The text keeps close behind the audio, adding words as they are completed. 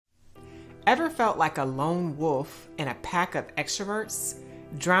Ever felt like a lone wolf in a pack of extroverts,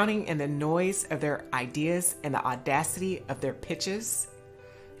 drowning in the noise of their ideas and the audacity of their pitches?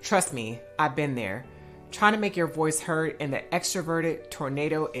 Trust me, I've been there. Trying to make your voice heard in the extroverted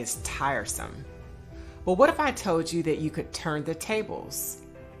tornado is tiresome. But what if I told you that you could turn the tables?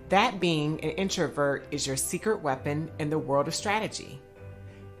 That being an introvert is your secret weapon in the world of strategy.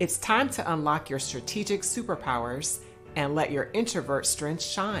 It's time to unlock your strategic superpowers and let your introvert strength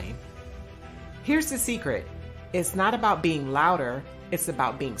shine. Here's the secret. It's not about being louder, it's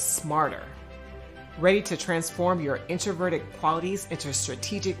about being smarter. Ready to transform your introverted qualities into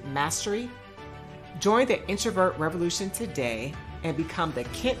strategic mastery? Join the introvert revolution today and become the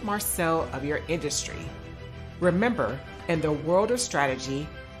Kent Marcel of your industry. Remember, in the world of strategy,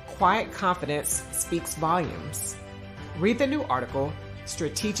 quiet confidence speaks volumes. Read the new article,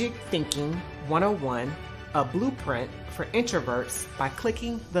 Strategic Thinking 101, a blueprint for introverts by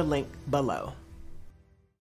clicking the link below.